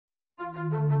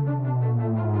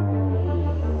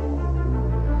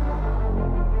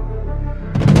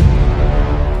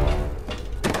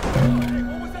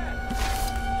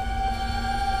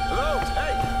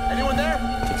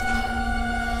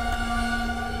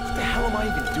I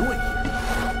even doing here?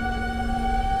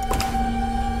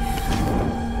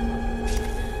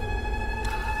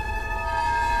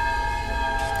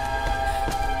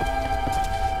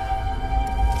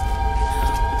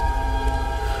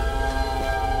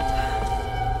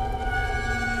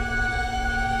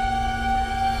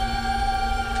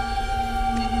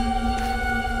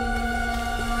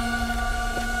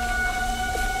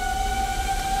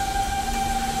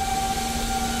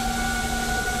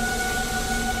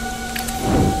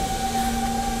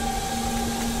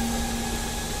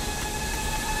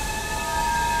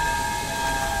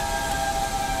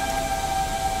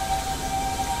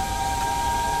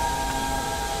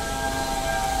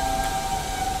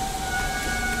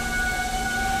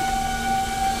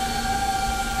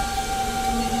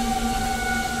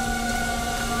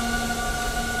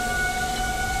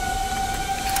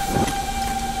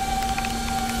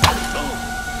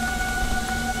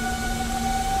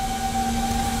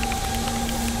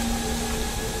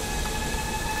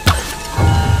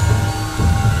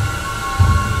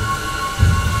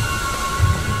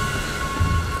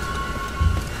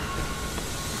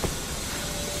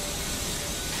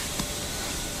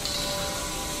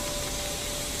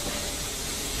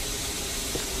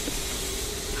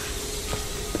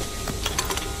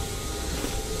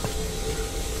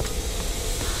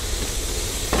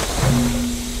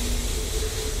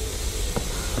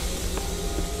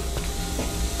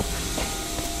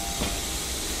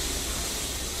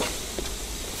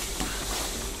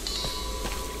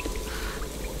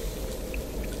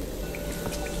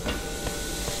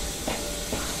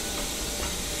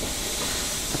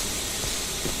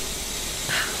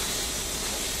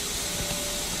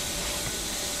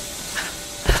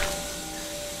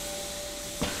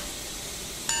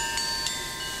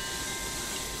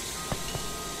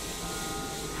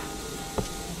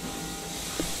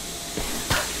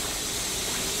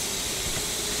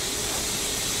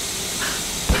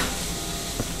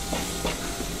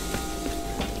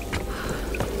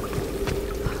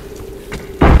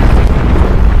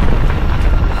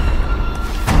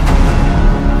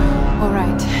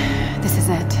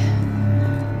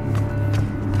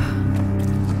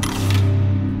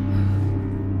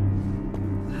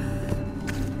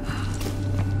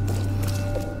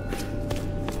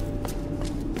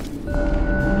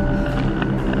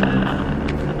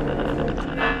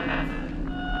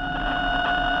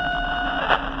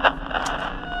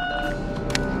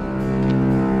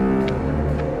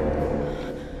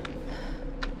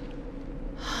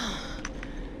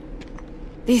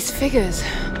 These figures,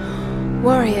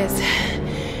 warriors,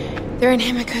 they're in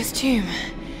Himiko's tomb.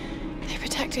 They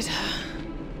protected her.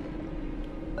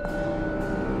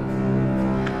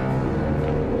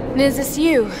 And is this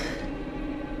you?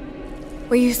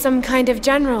 Were you some kind of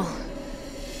general?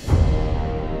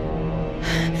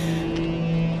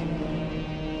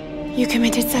 You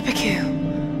committed seppuku.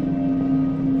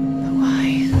 But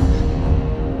why?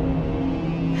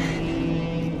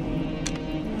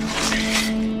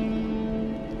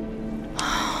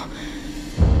 Oh,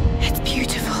 it's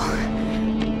beautiful.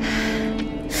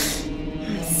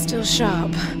 It's still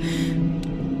sharp.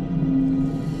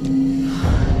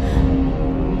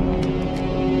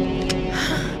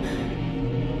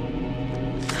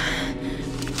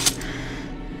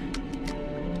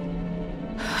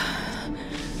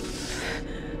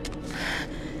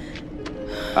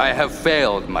 I have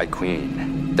failed, my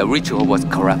queen. The ritual was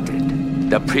corrupted.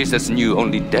 The priestess knew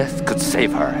only death could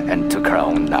save her and took her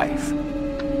own life.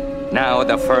 Now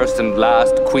the first and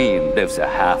last queen lives a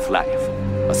half-life,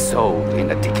 a soul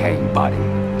in a decaying body.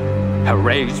 Her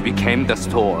rage became the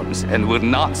storms and will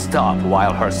not stop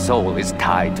while her soul is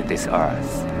tied to this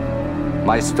earth.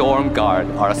 My storm guard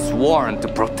are sworn to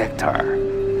protect her.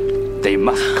 They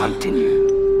must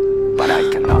continue, but I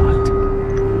cannot.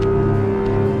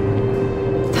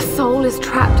 The soul is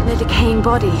trapped in a decaying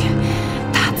body.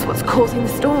 That's what's causing the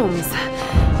storms.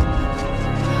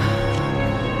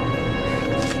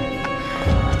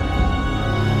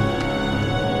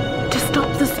 To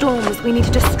stop the storms, we need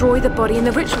to destroy the body in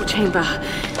the ritual chamber.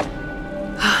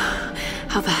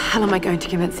 How the hell am I going to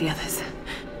convince the others?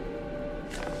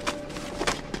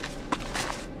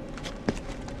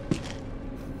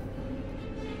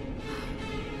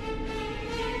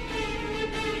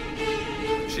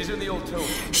 She's in the old tomb.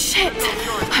 Shit!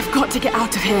 I've got to get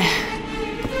out of here.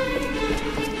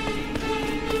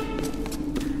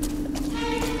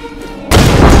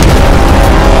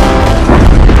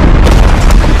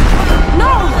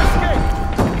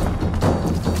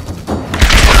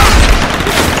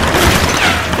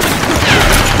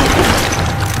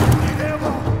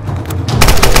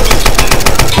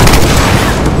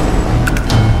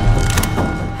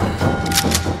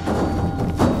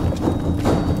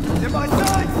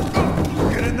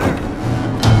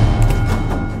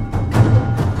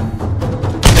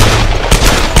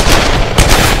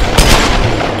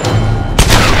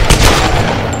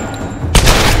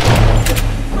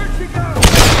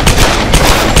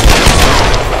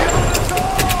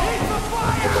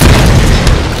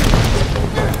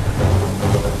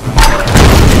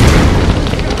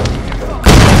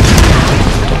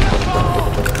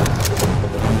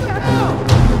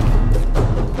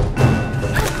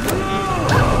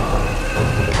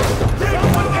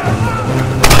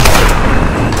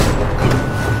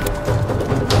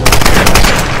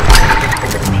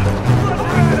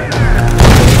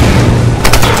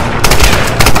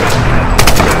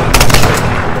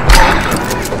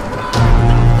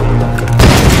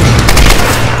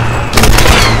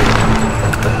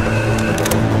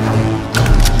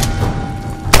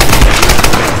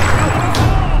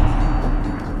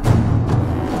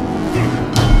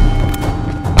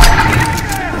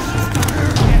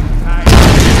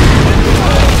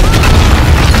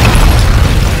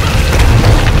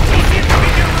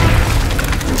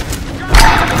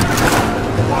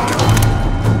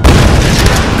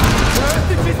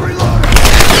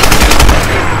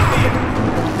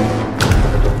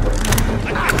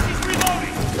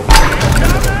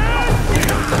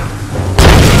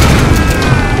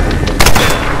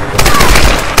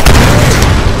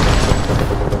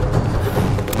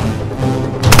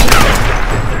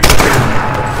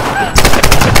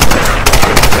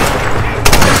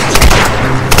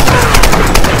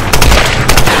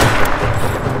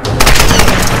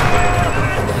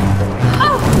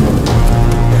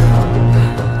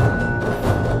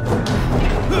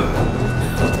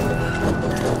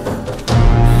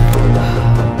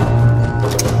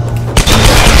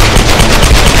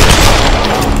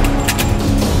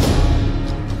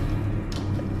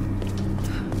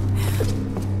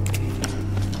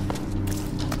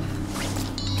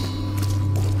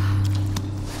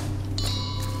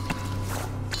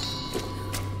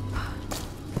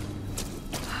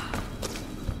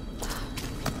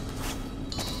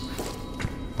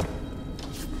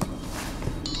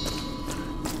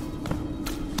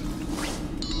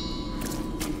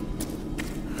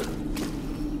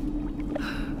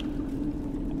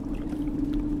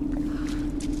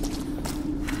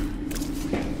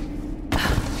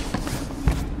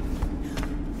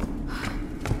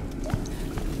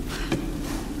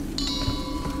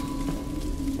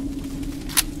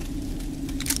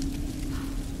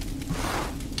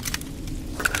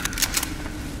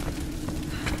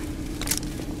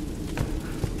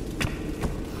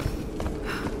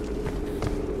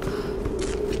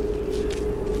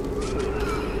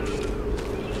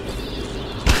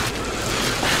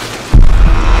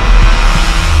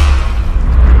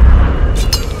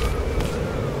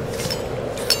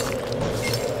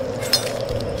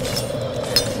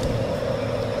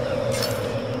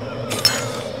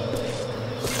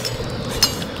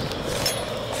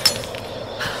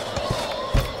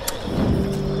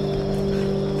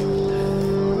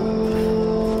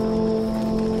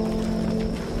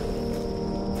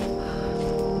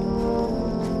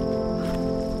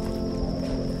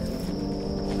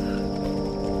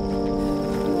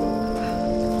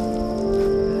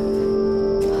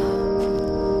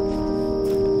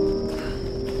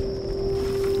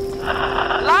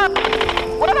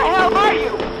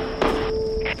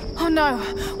 No.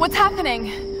 What's happening?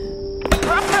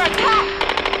 We're under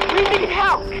attack! We need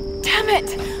help! Damn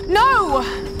it! No!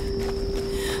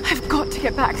 I've got to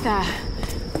get back there.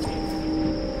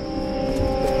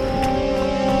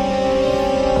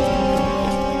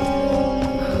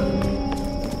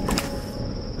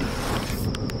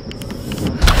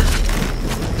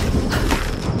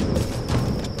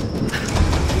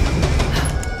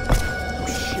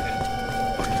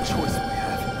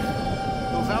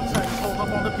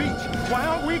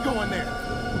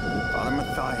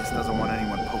 Doesn't want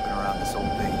anyone poking around this old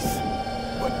base.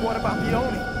 But what about the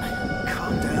Oni?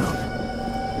 Calm down.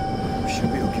 We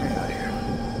should be okay out here.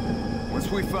 Once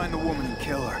we find the woman and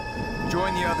kill her,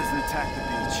 join the others and attack the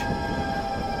beach.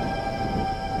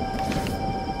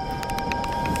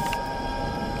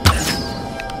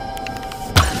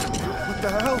 What the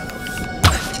hell?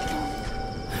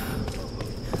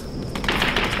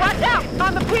 Watch out!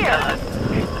 On the pier!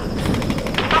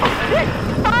 Oh, shit!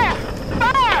 Fire!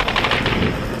 Fire!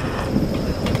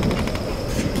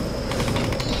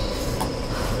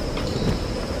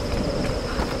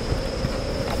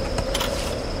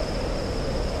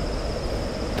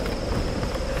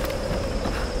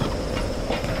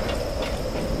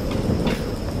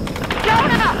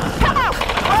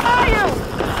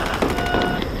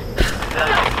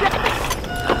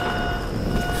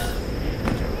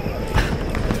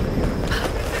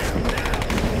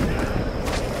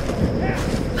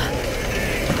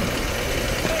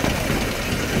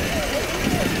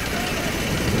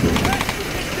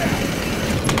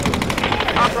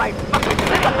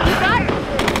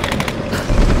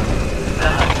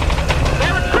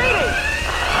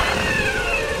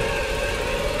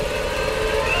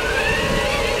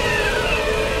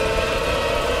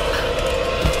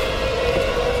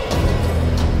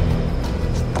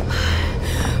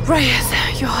 Reyes,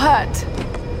 you're hurt.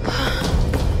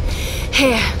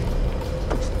 Here.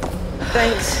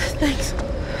 Thanks.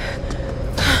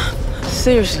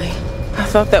 Seriously, I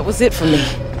thought that was it for me.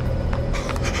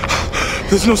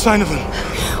 There's no sign of him.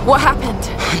 What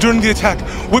happened? During the attack,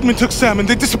 Whitman took Sam and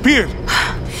they disappeared.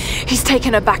 He's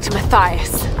taken her back to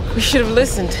Matthias. We should have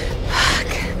listened.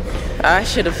 I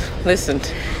should have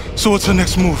listened. So what's our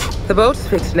next move? The boat's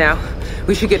fixed now.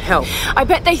 We should get help. I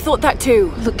bet they thought that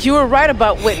too. Look, you were right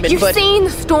about Whitman, You've but... seen the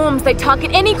storms. They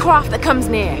target any craft that comes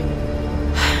near.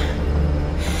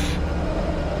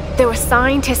 There were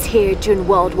scientists here during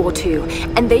World War II,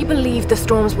 and they believed the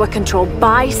storms were controlled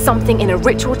by something in a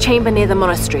ritual chamber near the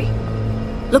monastery.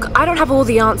 Look, I don't have all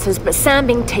the answers, but Sam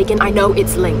being taken, I know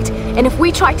it's linked. And if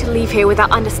we try to leave here without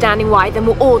understanding why, then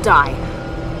we'll all die.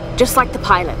 Just like the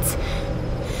pilots.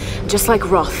 Just like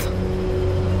Roth.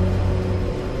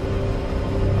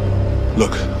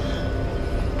 Look.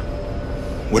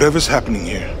 Whatever's happening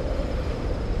here,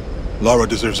 Lara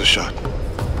deserves a shot.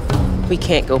 We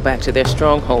can't go back to their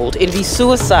stronghold. It'd be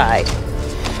suicide.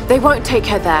 They won't take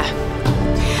her there.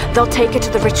 They'll take her to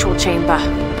the ritual chamber.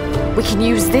 We can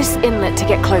use this inlet to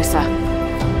get closer.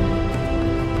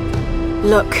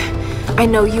 Look, I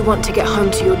know you want to get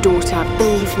home to your daughter.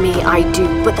 Believe me, I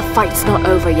do, but the fight's not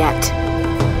over yet.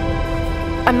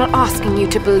 I'm not asking you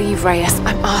to believe, Reyes.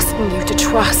 I'm asking you to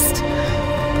trust.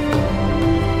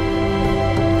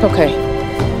 Okay.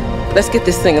 Let's get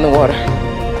this thing in the water.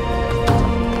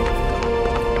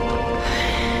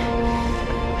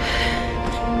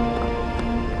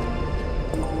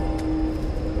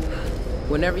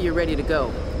 Whenever you're ready to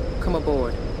go, come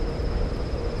aboard.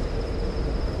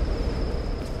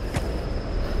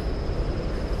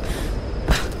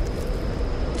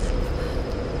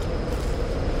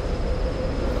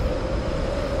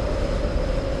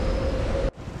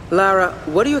 Lara,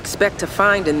 what do you expect to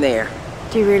find in there?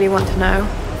 Do you really want to know?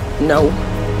 No,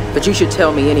 but you should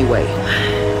tell me anyway.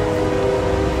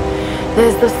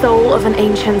 There's the soul of an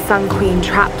ancient Sun Queen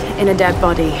trapped in a dead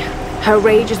body. Her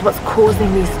rage is what's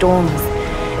causing these storms.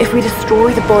 If we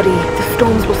destroy the body, the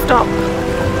storms will stop.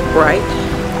 Right.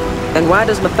 And why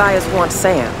does Matthias want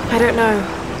Sam? I don't know.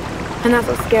 And that's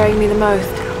what's scaring me the most.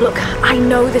 Look, I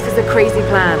know this is a crazy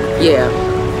plan. Yeah,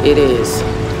 it is.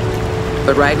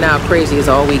 But right now, crazy is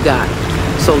all we got.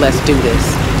 So let's do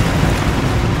this.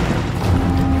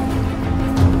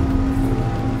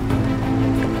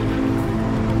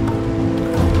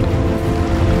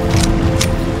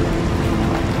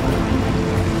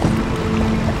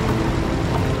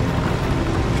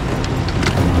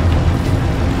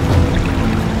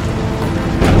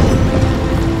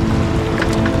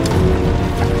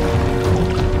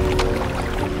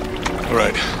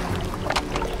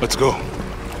 Let's go.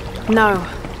 No.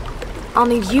 I'll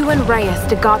need you and Reyes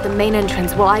to guard the main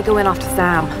entrance while I go in after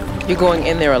Sam. You're going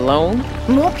in there alone?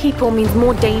 More people means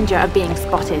more danger of being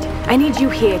spotted. I need you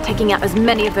here taking out as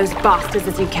many of those bastards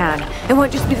as you can. It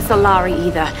won't just be the Solari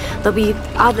either. There'll be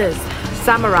others.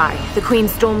 Samurai, the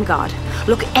Queen's Storm Guard.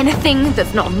 Look, anything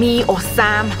that's not me or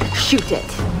Sam, shoot it.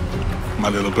 My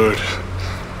little bird.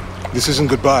 This isn't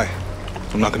goodbye.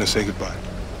 I'm not gonna say goodbye.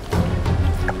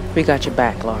 We got your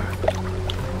back, Lara.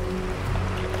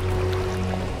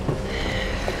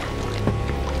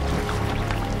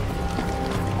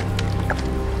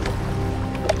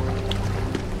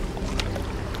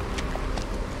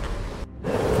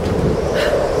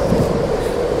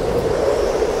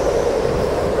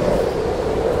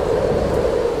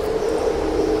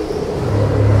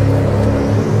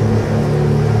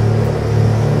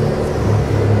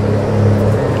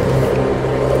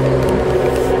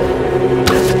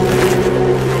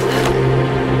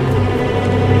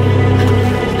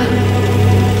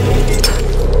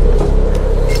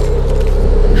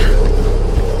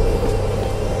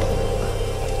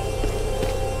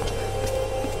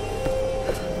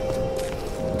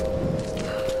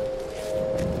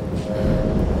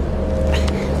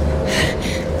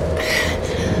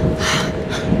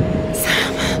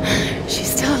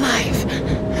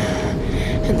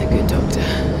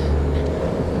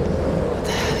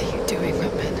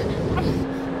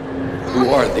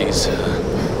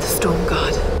 The Storm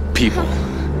Guard. People.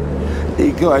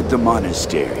 They guard the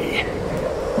monastery.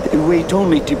 They wait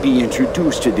only to be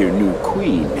introduced to their new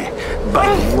queen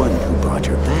by the one who brought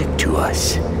her back to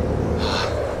us.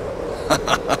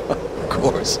 Of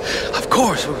course. Of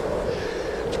course.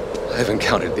 I've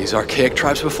encountered these archaic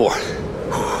tribes before.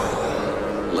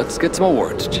 Let's get some more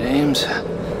words, James.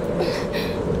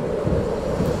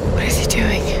 What is he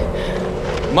doing?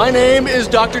 My name is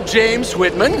Dr. James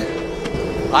Whitman.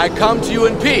 I come to you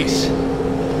in peace.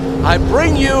 I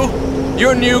bring you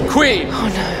your new queen. Oh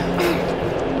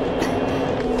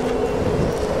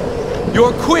no.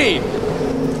 Your queen.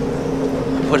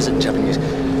 What is it in Japanese?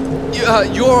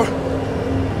 Your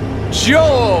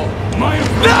Joe. My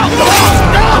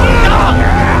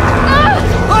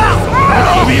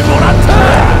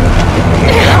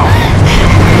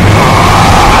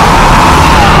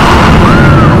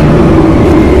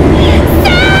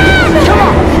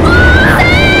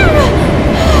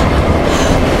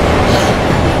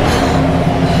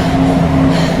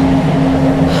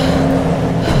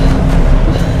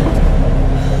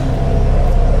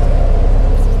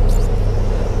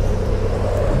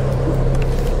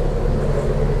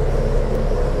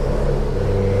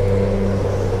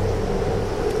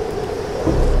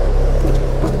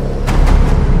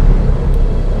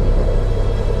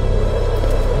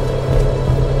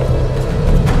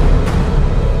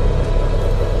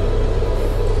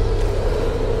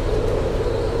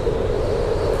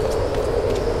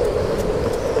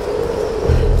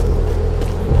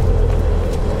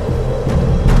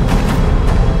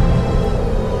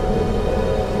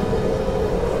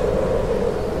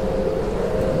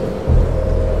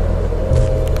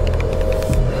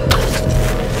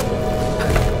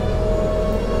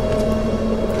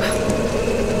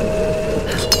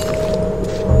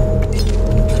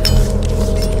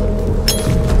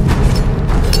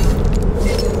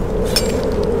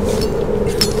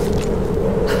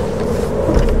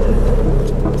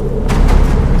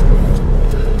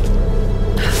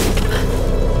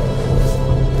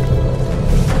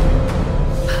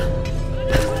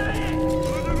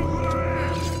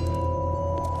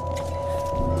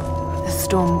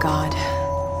Storm Guard.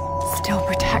 Still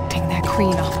protecting their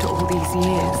queen after all these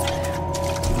years.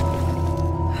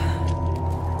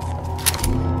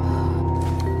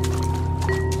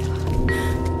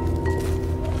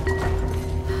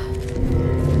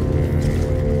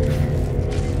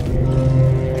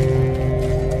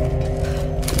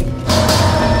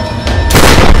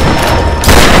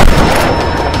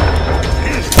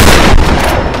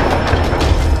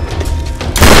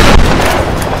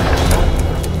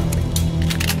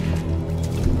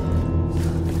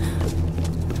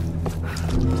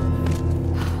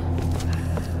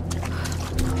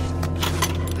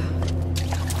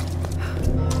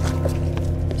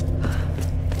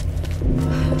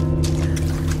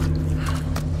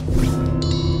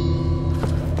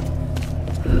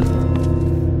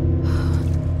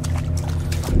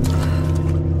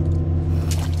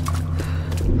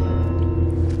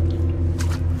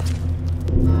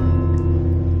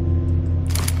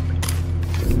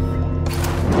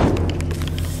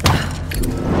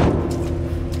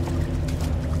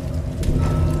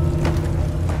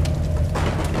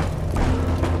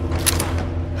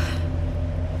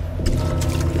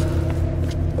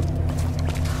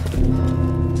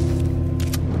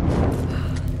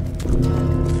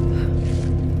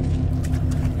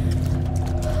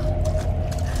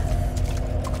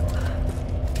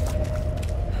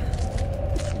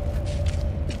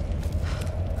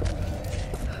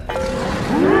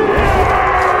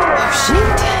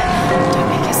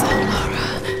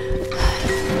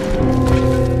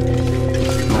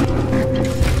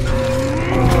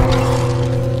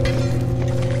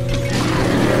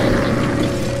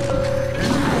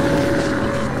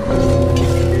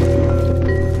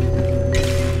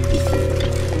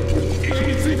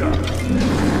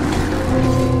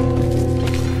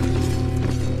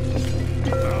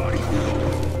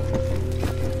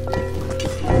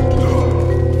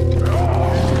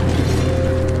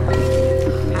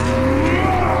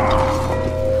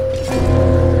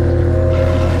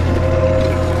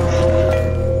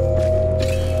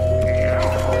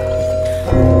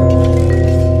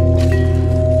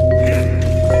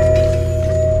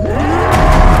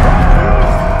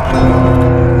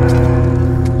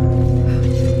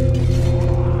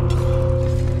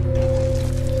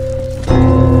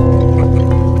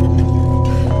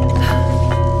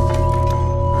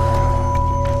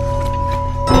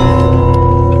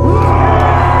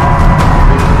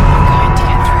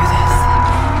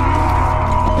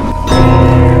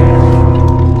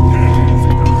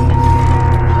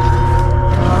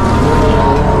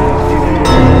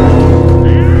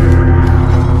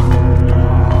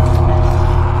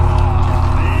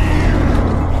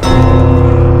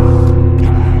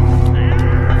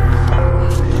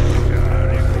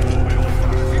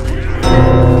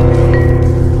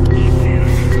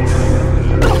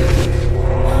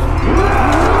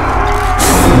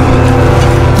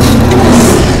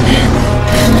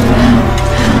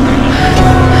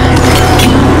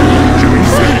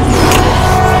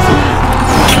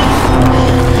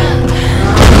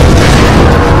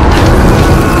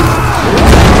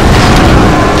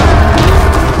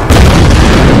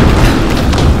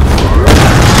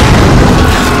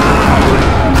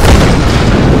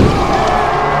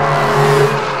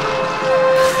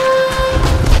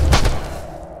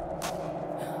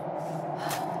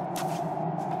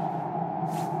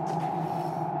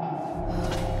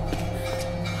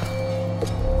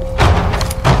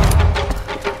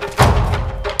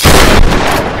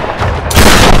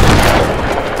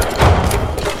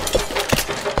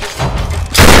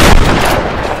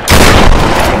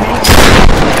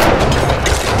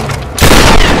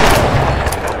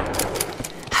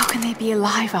 can they be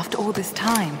alive after all this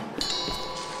time?